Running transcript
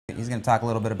He's gonna talk a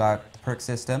little bit about the perk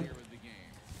system.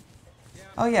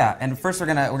 Oh yeah, and first we're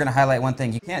gonna highlight one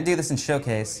thing. You can't do this in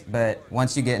Showcase, but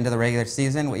once you get into the regular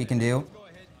season, what you can do,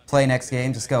 play next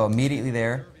game, just go immediately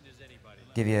there,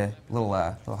 give you a little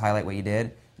highlight what you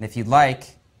did, and if you'd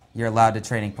like, you're allowed to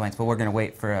training points, but we're gonna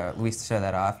wait for Luis to show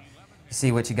that off. You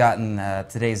see what you got in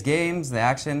today's games, the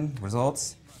action,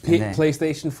 results.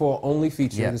 PlayStation 4 only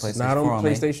feature. Yeah, this is not on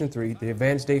PlayStation 3. The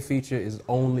Advanced Day feature is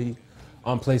only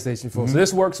on PlayStation 4. So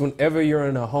this works whenever you're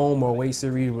in a home or away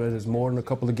series where there's more than a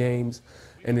couple of games,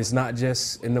 and it's not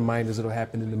just in the minors, it'll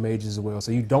happen in the majors as well.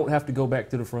 So you don't have to go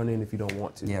back to the front end if you don't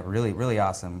want to. Yeah, really, really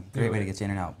awesome. Great way to get you in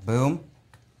and out. Boom.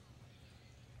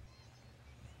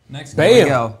 Next There you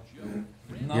go.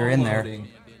 No You're in loading.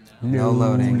 there. No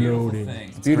loading. Beautiful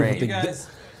thing. It's great. You guys,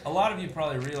 a lot of you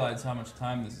probably realize how much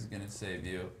time this is going to save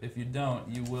you. If you don't,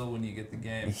 you will when you get the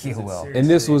game. You will. And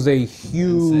this was a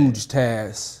huge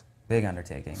task. Big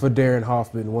undertaking. For Darren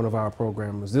Hoffman, one of our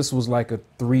programmers. This was like a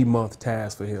 3-month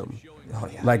task for him. Oh,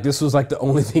 yeah. Like this was like the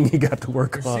only thing he got to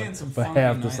work You're on seeing some for funky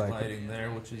half the night cycle. lighting there,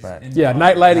 which is Yeah,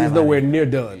 night lighting is nowhere near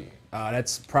done.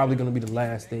 That's probably going to be the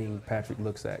last thing Patrick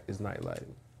looks at is night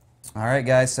lighting. All right,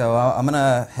 guys. So I'm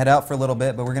gonna head out for a little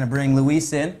bit, but we're gonna bring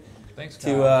Luis in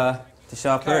to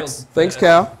show off perks. Thanks,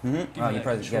 Cal. Oh, you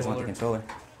guys want the controller?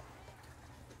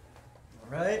 All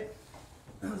right.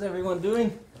 How's everyone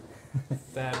doing?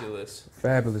 Fabulous.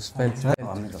 Fabulous.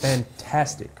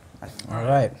 Fantastic. All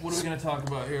right. What are we going to talk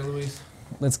about here, Luis?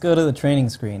 Let's go to the training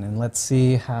screen and let's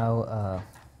see how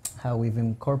we've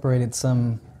incorporated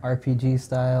some RPG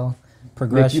style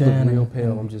progression. Nick, you look real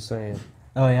pale, I'm just saying.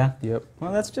 Oh, yeah? Yep.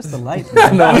 Well, that's just the light.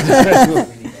 No,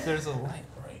 there's a light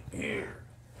right here.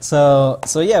 So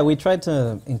yeah, we tried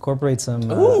to incorporate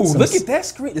some. Ooh, look at that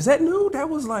screen. Is that new? That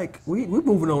was like, we're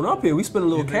moving on up here. We spent a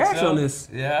little cash on this.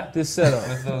 Yeah. This setup.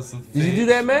 With those Did you do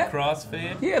that, Matt?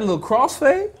 Crossfade. Yeah, a little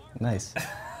crossfade. Nice.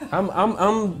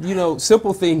 I'm, you know,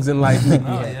 simple things in life. Oh,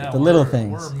 yeah, the little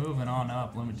things. We're moving on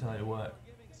up. Let me tell you what.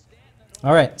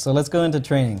 All right, so let's go into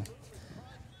training.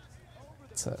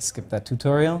 Let's skip that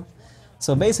tutorial.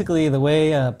 So basically, the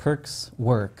way perks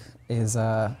work is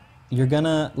you're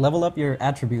gonna level up your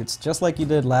attributes just like you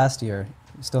did last year.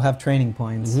 You still have training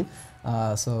points.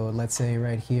 So let's say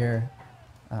right here,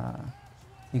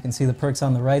 you can see the perks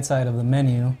on the right side of the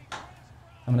menu.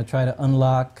 I'm gonna try to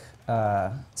unlock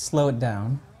slow it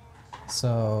down.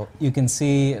 So you can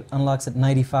see it unlocks at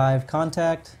 95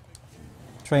 contact,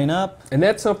 train up. And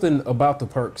that's something about the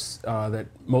perks that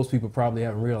most people probably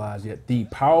haven't realized yet. The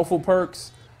powerful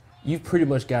perks, you've pretty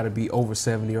much got to be over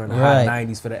 70 or in the high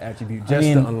 90s for that attribute just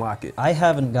to unlock it. I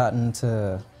haven't gotten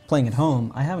to, playing at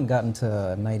home, I haven't gotten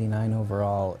to 99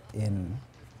 overall in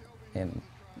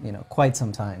you know, quite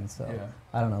some time. So yeah.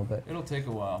 I don't know, but it'll take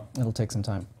a while. It'll take some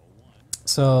time.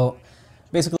 So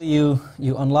basically you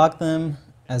unlock them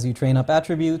as you train up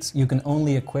attributes. You can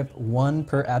only equip one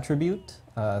per attribute.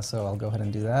 So I'll go ahead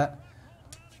and do that.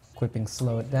 Equipping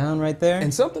slow it down right there.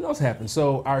 And something else happened.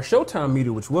 So our Showtime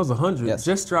meter, which was 100,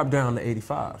 just dropped down to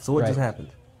 85. So what just happened?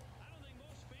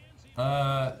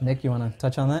 Nick, you want to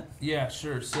touch on that? Yeah,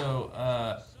 sure.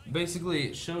 So basically,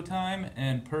 Showtime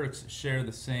and perks share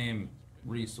the same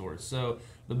resource. So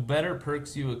the better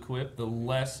perks you equip, the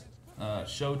less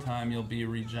Showtime you'll be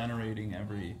regenerating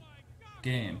every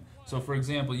game. So for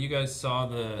example, you guys saw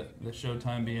the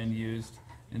Showtime being used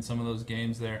in some of those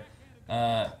games there.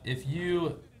 If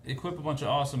you equip a bunch of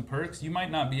awesome perks, you might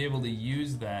not be able to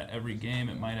use that every game.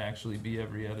 It might actually be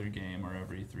every other game or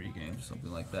every 3 games or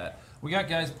something like that. We got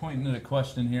guys pointing at a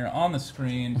question here on the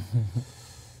screen.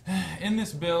 In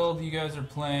this build you guys are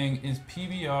playing, is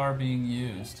PBR being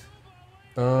used?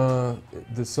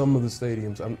 Some of the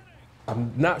stadiums.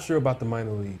 I'm not sure about the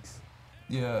minor leagues.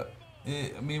 Yeah,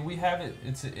 I mean we have it.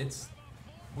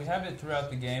 We have it throughout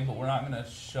the game, but we're not going to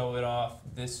show it off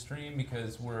this stream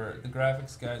because the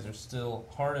graphics guys are still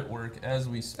hard at work as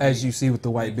we speak. As you see with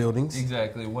the white buildings.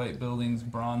 Exactly, white buildings,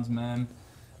 bronze men.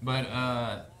 But,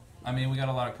 I mean, we got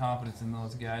a lot of confidence in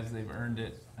those guys. They've earned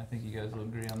it. I think you guys will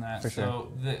agree on that. For sure.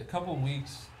 So, the couple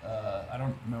weeks, I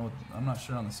don't know, I'm not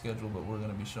sure on the schedule, but we're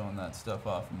going to be showing that stuff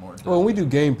off in more depth. Well, we do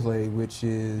gameplay, which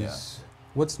is,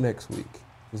 what's next week?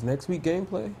 Is next week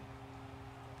gameplay?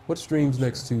 What streams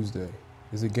next Tuesday?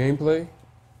 Is it gameplay?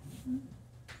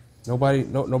 Nobody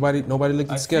looked at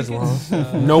the schedule,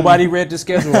 huh? Nobody read the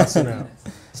schedule I sent out.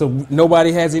 So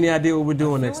nobody has any idea what we're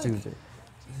doing next Tuesday.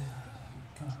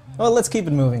 Well, let's keep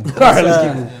it moving. All right, let's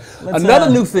keep it moving.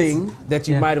 Another new thing that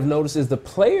you might have noticed is the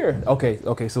player.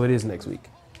 Okay, so it is next week.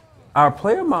 Our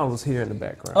player model is here in the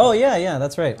background. Oh yeah,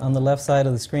 that's right. On the left side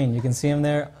of the screen, you can see him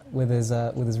there with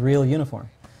his real uniform.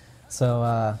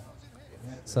 So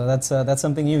So that's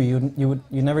something new. You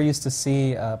never used to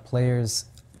see players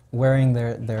wearing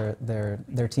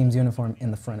their team's uniform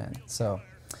in the front end. So,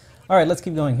 all right, let's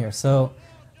keep going here. So,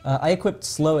 I equipped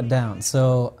slow it down.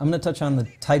 So I'm going to touch on the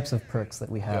types of perks that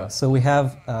we have. Yeah. So we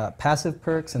have passive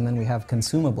perks, and then we have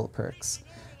consumable perks.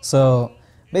 So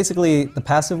basically, the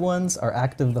passive ones are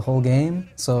active the whole game.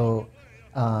 So,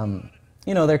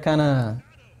 you know, they're kind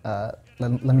of.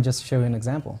 Let me just show you an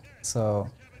example. So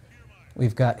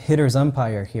we've got hitter's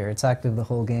umpire here. It's active the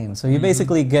whole game. So you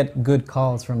basically get good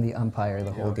calls from the umpire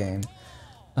the whole game.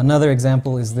 Another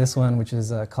example is this one, which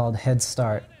is called head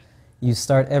start. You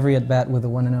start every at bat with a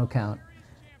 1-0 count,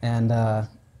 and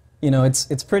you know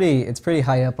it's pretty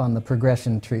high up on the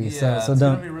progression tree. Yeah, so it's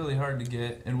don't. gonna be really hard to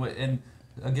get. And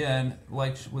again,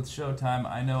 like with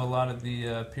Showtime, I know a lot of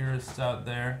the purists out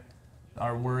there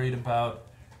are worried about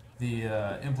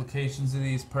the implications of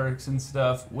these perks and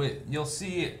stuff. You'll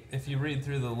see if you read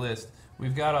through the list.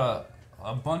 We've got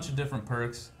a bunch of different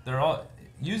perks. They're all.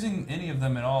 Using any of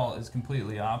them at all is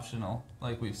completely optional.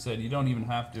 Like we've said, you don't even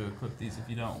have to equip these if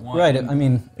you don't want. Right. I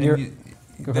mean,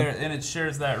 and it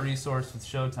shares that resource with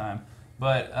Showtime.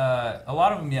 But a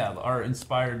lot of them, yeah, are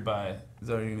inspired by. Is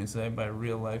that what you're gonna say? By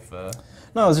real life.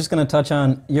 No, I was just going to touch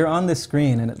on. You're on this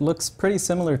screen, and it looks pretty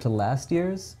similar to last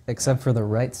year's, except for the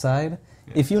right side.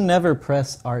 Yeah. If you never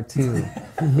press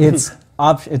R2,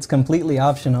 it's completely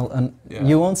optional, and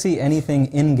you won't see anything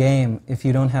in game if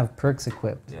you don't have perks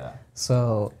equipped. Yeah.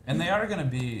 So. And they are going to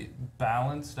be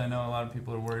balanced. I know a lot of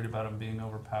people are worried about them being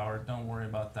overpowered. Don't worry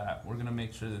about that. We're going to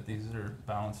make sure that these are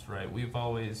balanced right.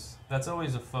 That's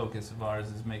always a focus of ours,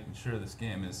 is making sure this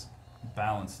game is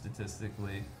balanced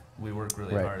statistically. We work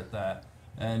really hard at that.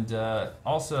 And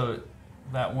also,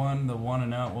 that one, the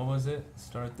 1-0, what was it?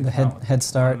 Start the count. Head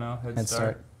start. Head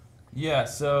start. Yeah,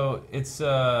 so it's,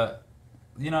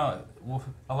 you know, well,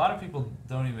 a lot of people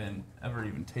don't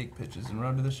ever take pitches and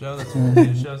Road to the Show. That's what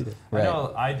the shows. Right. I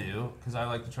know I do, because I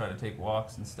like to try to take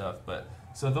walks and stuff. But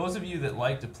so those of you that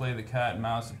like to play the cat and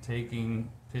mouse of taking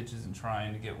pitches and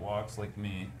trying to get walks like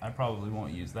me, I probably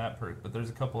won't use that perk. But there's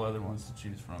a couple other ones to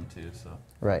choose from too. So.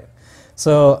 Right.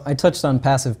 So I touched on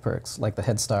passive perks like the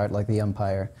head start, like the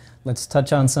umpire. Let's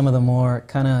touch on some of the more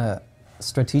kind of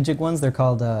strategic ones. They're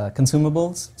called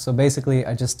consumables. So basically,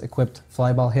 I just equipped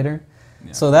fly ball hitter.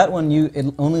 Yeah. So that one,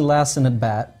 it only lasts an at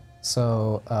bat,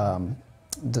 so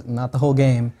not the whole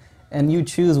game, and you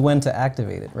choose when to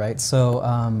activate it, right? So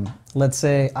let's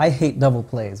say I hate double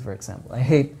plays, for example. I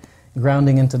hate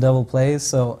grounding into double plays.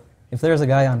 So if there's a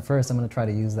guy on first, I'm going to try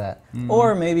to use that,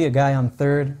 or maybe a guy on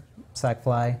third, sac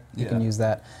fly. You can use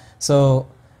that. So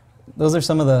those are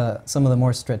some of the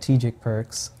more strategic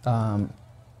perks.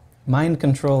 Mind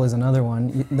control is another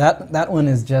one. That one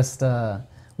is just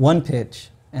one pitch.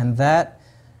 And that,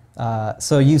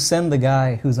 so you send the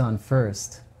guy who's on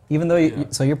first, even though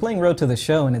so you're playing Road to the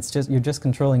Show, and you're just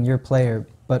controlling your player.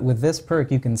 But with this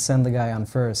perk, you can send the guy on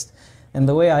first. And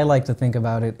the way I like to think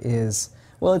about it is,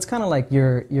 well, it's kind of like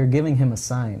you're giving him a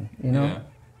sign, you know,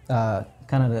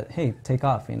 kind of hey, take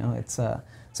off, you know. It's so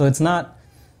it's not,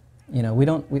 you know,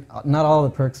 not all the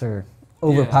perks are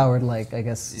overpowered like I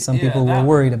guess some people were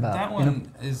worried about. That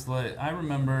one is like, I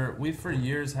remember we for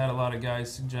years had a lot of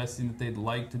guys suggesting that they'd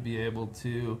like to be able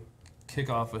to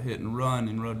kick off a hit and run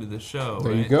in Road to the Show.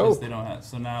 There right? you go. They don't have,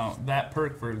 so now that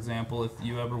perk, for example, if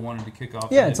you ever wanted to kick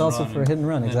off, it's also for hit and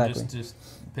run, exactly. Just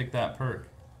pick that perk.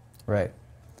 Right.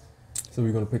 So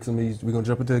we're gonna pick some of these. We're gonna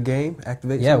jump into the game,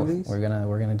 activate some of these. we're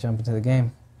gonna jump into the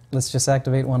game. Let's just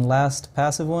activate one last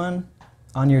passive one.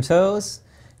 On your toes.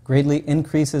 Greatly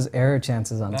increases error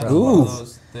chances on throws. That's one of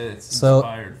those that's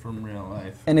inspired from real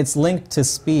life. And it's linked to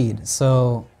speed.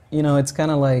 So, you know, it's kind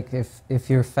of like if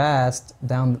you're fast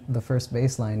down the first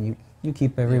baseline, you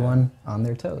keep everyone on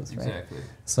their toes, right? Exactly.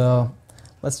 So,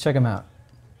 let's check them out.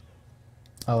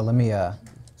 Oh, let me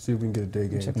see if we can get a day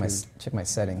game. Check my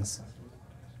settings,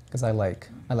 because I like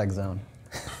zone.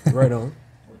 Right on.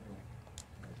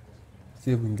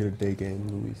 See if we can get a day game,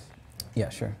 Luis. Yeah,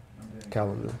 sure.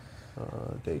 Calendar.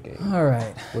 Day game. All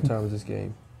right. What time is this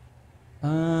game?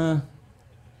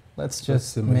 Let's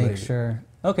just make sure.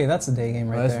 Okay, that's a day game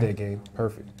right there. That's a day game.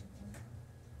 Perfect.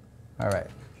 All right,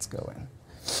 let's go in.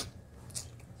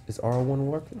 Is R1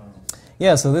 working?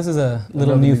 Yeah, so this is a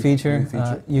little new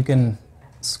feature. You can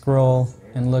scroll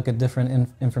and look at different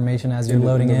information as you're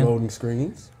loading in. Loading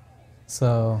screens.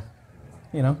 So,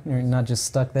 you know, you're not just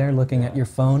stuck there looking at your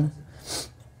phone.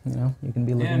 You know, you can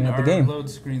be looking at the game. And our load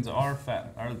screens are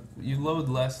you load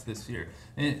less this year.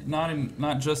 And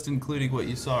not just including what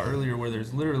you saw earlier, where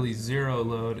there's literally zero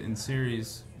load in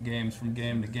series games from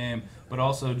game to game, but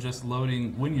also just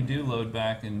loading when you do load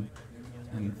back and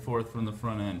forth from the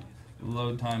front end.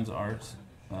 load times are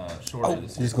shorter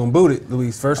this Just gonna boot it,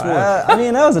 Luis. First one. I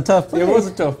mean, that was a tough play. It was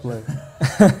a tough play.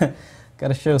 Got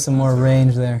to show some more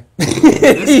range there.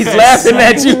 He's laughing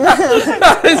at you.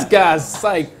 This guy's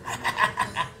psyched.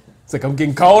 It's like I'm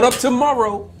getting called up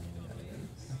tomorrow.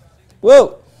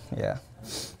 Whoa. Yeah.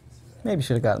 Maybe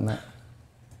should have gotten that.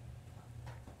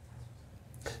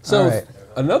 So All right.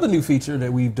 another new feature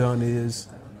that we've done is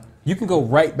you can go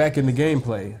right back into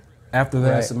gameplay after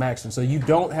there Right. some action. So you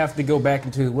don't have to go back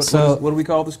into what do we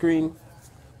call the screen?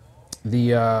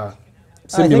 The I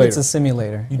think simulator. it's a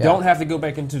simulator. You yeah. don't have to go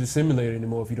back into the simulator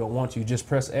anymore if you don't want to. You just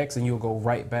press X and you'll go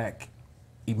right back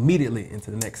immediately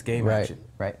into the next game Right, action.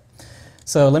 right.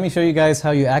 So let me show you guys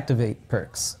how you activate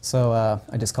perks. So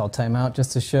I just called timeout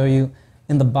just to show you.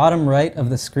 In the bottom right of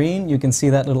the screen, you can see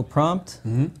that little prompt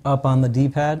up on the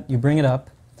D-pad. You bring it up.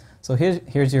 So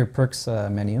here's your perks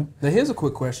menu. Now here's a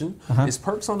quick question. Is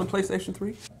perks on the PlayStation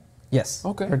 3? Yes.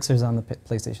 Okay. Perks is on the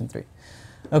PlayStation 3.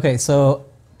 Okay, so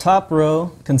top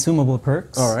row, consumable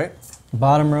perks. All right.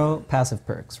 Bottom row, passive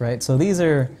perks, right? So these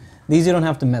you don't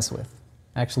have to mess with.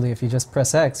 Actually, if you just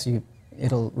press X,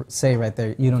 it'll say right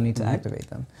there, you don't need to activate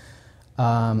them.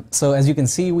 So as you can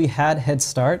see, we had Head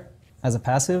Start as a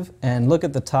passive, and look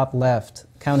at the top left,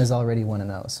 count is already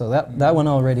 1-0. So that one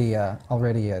already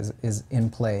is in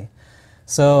play.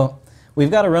 So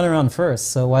we've got a runner on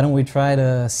first, so why don't we try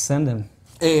to send him?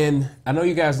 And I know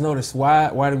you guys noticed why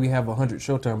do we have 100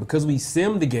 Showtime? Because we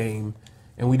simmed the game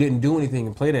and we didn't do anything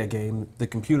and play that game. The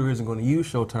computer isn't going to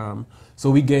use Showtime, so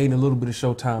we gained a little bit of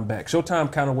Showtime back.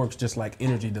 Showtime kind of works just like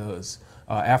energy does.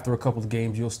 After a couple of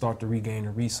games, you'll start to regain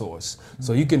a resource.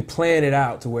 So you can plan it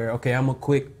out to where, okay, I'm gonna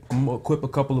equip a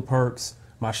couple of perks.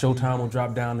 My Showtime will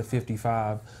drop down to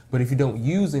 55. But if you don't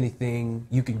use anything,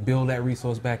 you can build that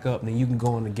resource back up, and then you can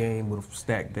go in the game with a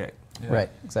stacked deck. Yeah. Right,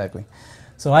 exactly.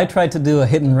 So I tried to do a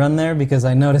hit and run there because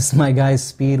I noticed my guy's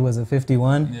speed was a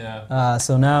 51. Yeah.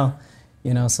 So now,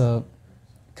 so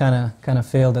kind of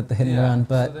failed at the hit and run.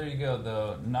 But so there you go,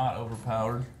 though. Not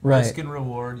overpowered. Right. Risk and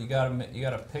reward. You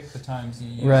gotta pick the times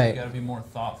you use. Right. You gotta be more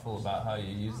thoughtful about how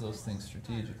you use those things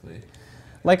strategically.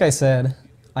 like I said,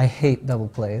 I hate double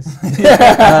plays.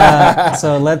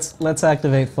 So let's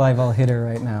activate fly ball hitter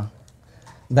right now.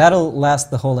 That'll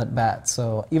last the whole at bat.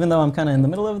 So even though I'm kind of in the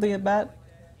middle of the at bat,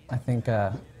 I think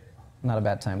not a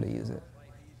bad time to use it.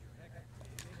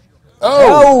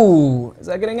 Oh! Is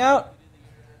that getting out?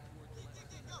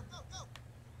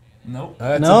 Nope.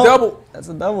 That's No. a double. That's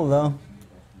a double though.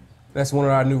 That's one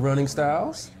of our new running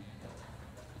styles.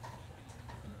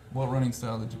 What running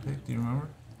style did you pick? Do you remember?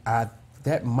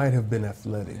 That might have been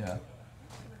athletic. Yeah.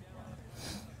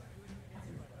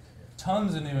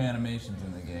 Tons of new animations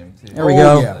in the game too. There we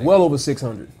go. Yeah, well over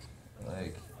 600.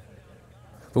 Like,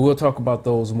 But we'll talk about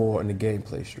those more in the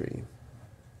gameplay stream.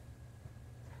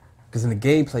 Because in the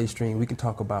gameplay stream, we can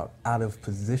talk about out of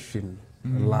position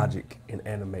logic and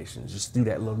animations. Just do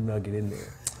that little nugget in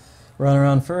there. Runner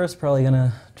on first, probably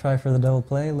gonna try for the double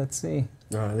play. Let's see.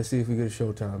 All right, let's see if we get a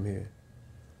Showtime here.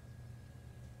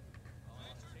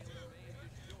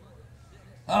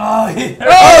 oh yeah.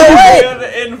 Oh,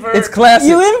 The invert. It's classic.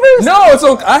 You inverse? No, it's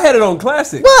on. I had it on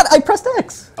classic. What? I pressed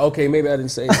X. Okay, maybe I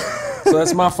didn't say that. So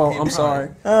that's my fault. I'm sorry.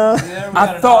 Yeah, we got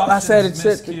I an thought I said it options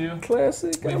said miscue.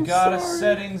 classic. We've I'm got a sorry.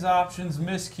 settings options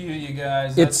miscue, you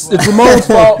guys. It's That's what- Ramon's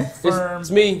fault. Firm.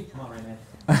 It's me.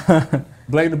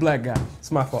 Blame the black guy.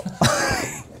 It's my fault.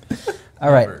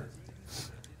 All right.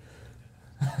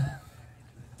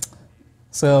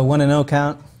 So 1-0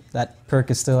 count. That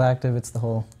perk is still active. It's the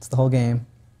whole game.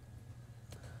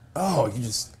 Oh, you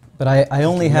just But I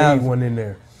only laid have. one in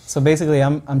there. So basically,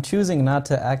 I'm choosing not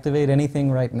to activate anything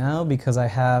right now because I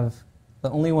have the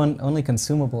only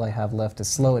consumable I have left is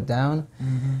slow it down,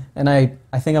 and I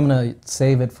think I'm gonna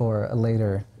save it for a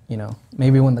later.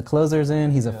 Maybe when the closer's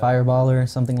in, he's a fireballer,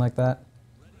 something like that.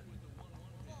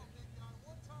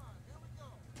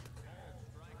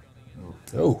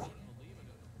 Oh.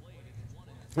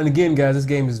 And again, guys, this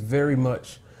game is very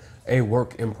much a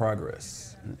work in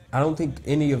progress. I don't think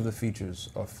any of the features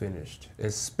are finished,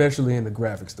 especially in the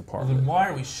graphics Then department. why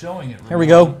are we showing it? Here we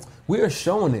go. We are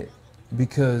showing it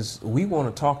because we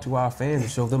want to talk to our fans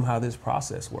and show them how this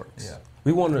process works. Yeah.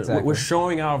 We want to. Exactly. We're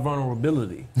showing our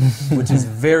vulnerability, which is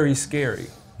very scary,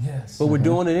 Yes. but we're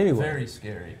doing it anyway. Very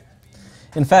scary.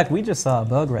 In fact, we just saw a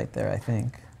bug right there. I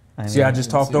think. See, I just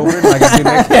talked over it like I did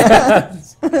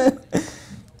that.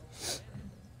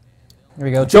 Here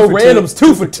we go. Joe 2 for 2. Random's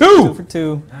 2 for 2. 2 for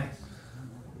 2.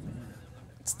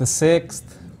 It's the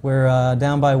 6th. We're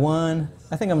down by 1.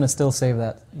 I think I'm gonna still save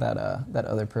that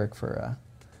other perk for.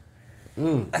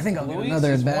 I think I'll do Luis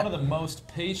another is at bat. one of the most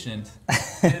patient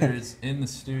hitters in the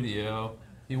studio.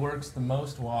 He works the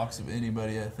most walks of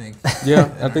anybody, I think.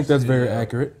 Yeah, I think that's very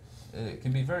accurate. It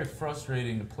can be very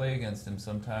frustrating to play against him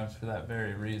sometimes for that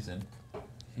very reason.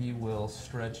 He will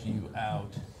stretch you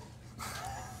out.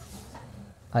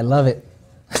 I love it.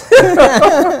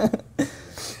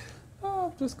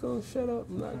 Oh, I'm just going to shut up.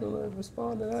 I'm not going to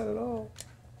respond to that at all.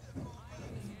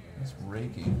 It's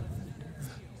raking.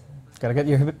 Gotta get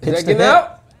your pitch Is that to getting hit.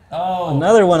 out? Oh.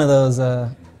 Another one of those.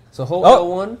 So hold Oh.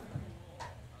 L1.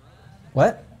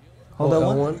 What? Hold on.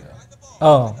 L1.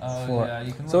 Oh. Oh, four. yeah,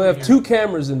 you can So we look have at two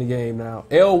cameras in the game now.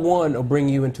 L1 will bring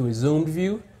you into a zoomed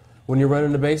view when you're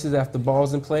running the bases after the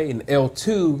ball's in play, and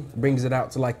L2 brings it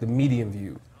out to like the medium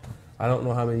view. I don't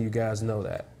know how many of you guys know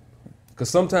that. Because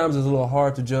sometimes it's a little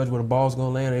hard to judge where the ball's going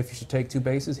to land or if you should take two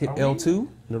bases. Hit L2 and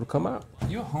it'll come out. Are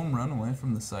you a home run away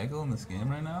from the cycle in this game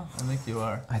right now? I think you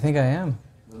are. I think I am.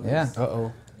 Yeah.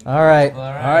 Uh-oh. All right. Well,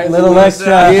 all All right, Little Lewis.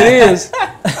 extra. Here it is.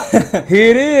 Here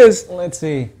it is. Let's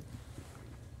see.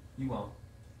 You won't.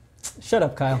 Shut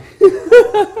up, Kyle.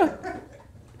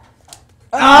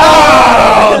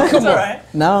 Oh, come on.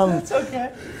 Now I'm. It's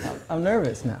okay. I'm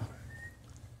nervous now.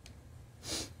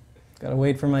 Gotta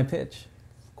wait for my pitch.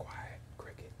 Quiet,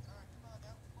 cricket.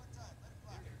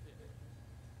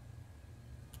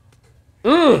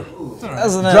 It's all right. That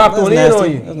was Dropped one in nasty.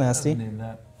 on you. That was nasty. Need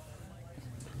that.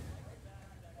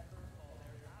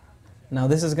 Now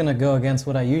this is gonna go against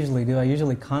what I usually do. I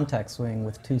usually contact swing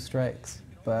with 2 strikes,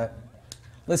 but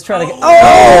let's try to get.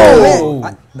 Oh!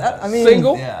 I mean,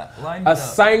 Single? Yeah, line A it up.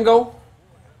 single.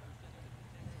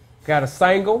 Got a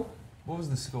single. What was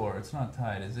the score? It's not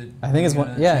tied, is it? I think it's You one-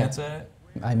 got a yeah. chance at it?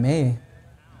 I may.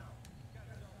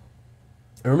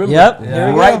 And remember, Yep,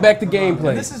 there we right go. back to And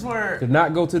gameplay. this is where Did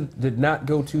not go to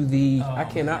the. Oh, I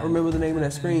cannot man. remember the name of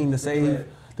that screen to save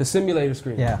the simulator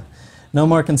screen. Yeah. No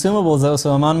more consumables though,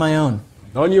 so I'm on my own.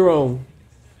 On your own.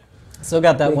 Still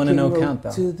got that 1-0 Making count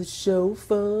though. To the show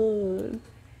fun.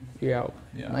 You're out.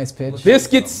 yeah. Nice pitch. Let's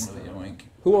Biscuits. show something really yoink.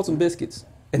 Who wants some biscuits?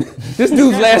 This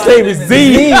dude's last name is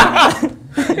Z.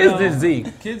 It's this Z.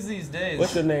 Kids these days,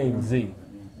 What's your name? Z.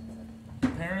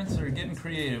 parents are getting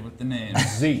creative with the names.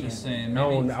 Z. Just saying, I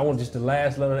maybe. want just the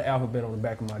last letter of the alphabet on the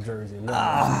back of my jersey. No.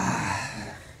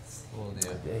 We'll do.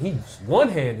 Yeah, he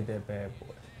one-handed that bad boy.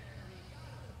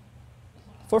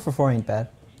 4 for 4 ain't bad.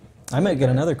 I might get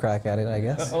another crack at it, I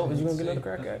guess. Oh, is you gonna get another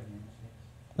crack at it?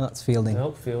 No, it's fielding.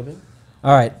 Nope, fielding.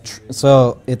 All right,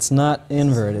 so it's not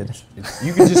inverted.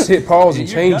 You can just hit pause and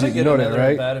You're change gonna it. You get know that, another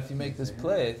right? at-bat if you make this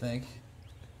play, I think.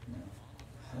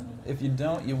 If you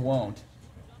don't, you won't.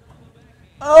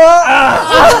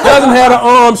 Doesn't have an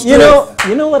arm strength.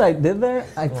 You know what I did there?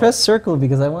 I pressed circle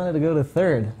because I wanted to go to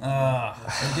third.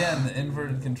 Again, the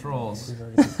inverted controls.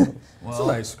 It's a Well,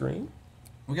 nice screen.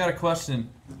 we got a question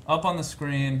up on the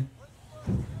screen.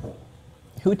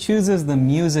 Who chooses the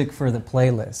music for the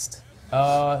playlist?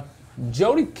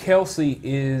 Jody Kelsey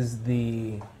is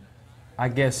I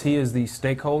guess he is the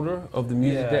stakeholder of the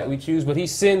music Yeah. that we choose, but he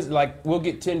sends, like, we'll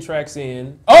get 10 tracks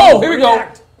in. Oh, here we go.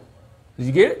 React. Did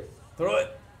you get it? Throw it.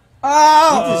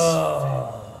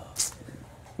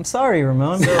 I'm sorry,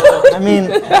 Ramon. I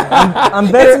mean,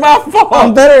 I'm better. It's my fault.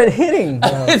 I'm better at hitting.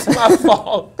 bro. It's my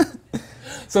fault.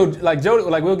 So, like, Jody,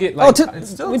 like, we'll get, like, Oh, we tied it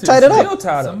still up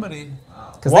tied up. Somebody.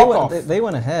 because Walk off. they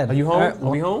went ahead. Are you home? All right, Are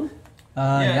we home?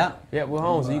 yeah. Yeah, we're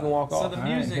home, so you can walk So off. the All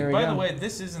right, music, here we by go. the way,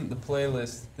 this isn't the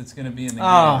playlist that's going to be in the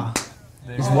Ah.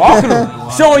 game. He's walking him,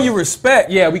 showing you respect.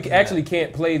 Yeah, we actually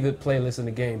can't play the playlist in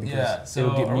the game because Yeah, so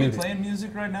it'll get are muted. we playing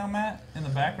music right now, Matt, in the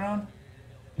background?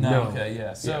 No. Okay,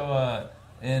 yeah. So,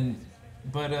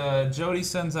 Jody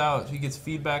sends out. He gets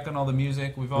feedback on all the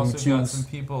music. We've also got choose. some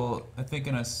people. I think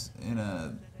in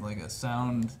a like a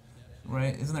sound,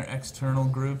 right? Isn't there external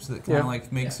groups that kind of Yeah.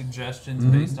 like make suggestions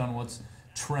based on what's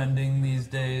trending these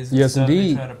days? And Yes, stuff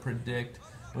indeed. They try to predict,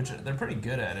 which they're pretty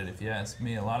good at it, if you ask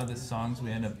me. A lot of the songs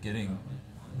we end up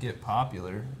get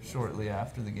popular shortly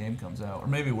after the game comes out, or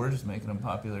maybe we're just making them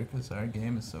popular because our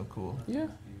game is so cool. Yeah.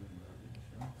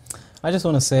 I just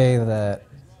want to say that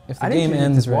if the I didn't game think you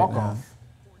ends just right walk now, off.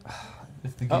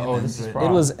 If the game Uh-oh, ends this is right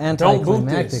wrong. it was Don't boot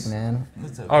anticlimactic, this. man.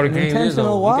 It's okay. Oh, the game is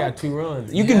Intentional over. walk? We got 2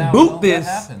 runs. You Yeah, can boot well, this,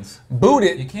 That happens. boot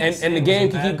it, You can't say and the it was game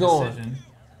a can bad keep going. decision.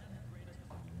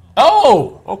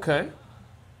 Oh, okay.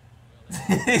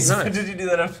 Did you do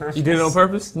that on purpose? You did it on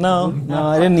purpose? No,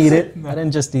 I didn't eat it. I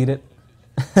didn't just eat it.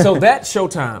 So that's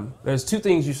Showtime. There's 2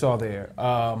 things you saw there.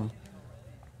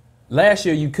 Last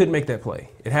year, you couldn't make that play.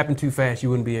 It happened too fast. You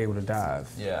wouldn't be able to dive.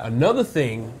 Yeah. Another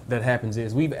thing that happens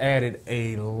is we've added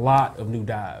a lot of new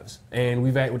dives, and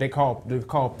we've added what they're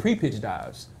called pre-pitch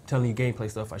dives. Telling you gameplay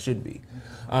stuff I should be.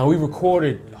 We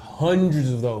recorded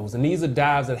hundreds of those, and these are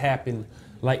dives that happen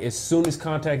like as soon as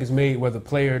contact is made, where the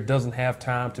player doesn't have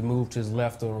time to move to his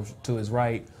left or to his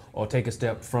right or take a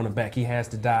step front or back, he has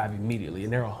to dive immediately.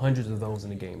 And there are hundreds of those in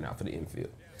the game now for the infield.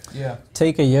 Yeah.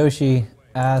 Yoshi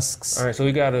asks, All right, so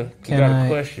we got a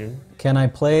question. Can I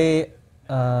play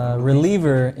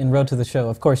reliever in Road to the Show?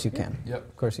 Of course you can. Yep.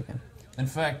 Of course you can. In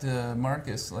fact,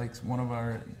 Marcus, like one of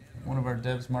our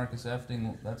devs, Marcus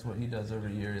Efting, that's what he does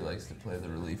every year. He likes to play the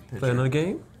relief pitcher. Play another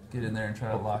game? Get in there and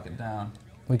try to lock it down.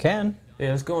 We can. Yeah,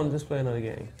 let's go and let's play another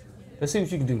game. Let's see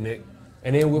what you can do, Nick.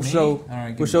 And then we'll Me? show All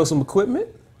right, we'll show some equipment.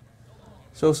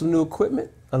 Show some new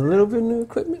equipment. A little bit of new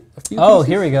equipment. A few Oh, pieces.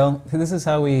 here we go. This is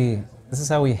how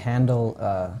we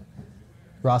handle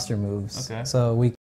roster moves. Okay. So we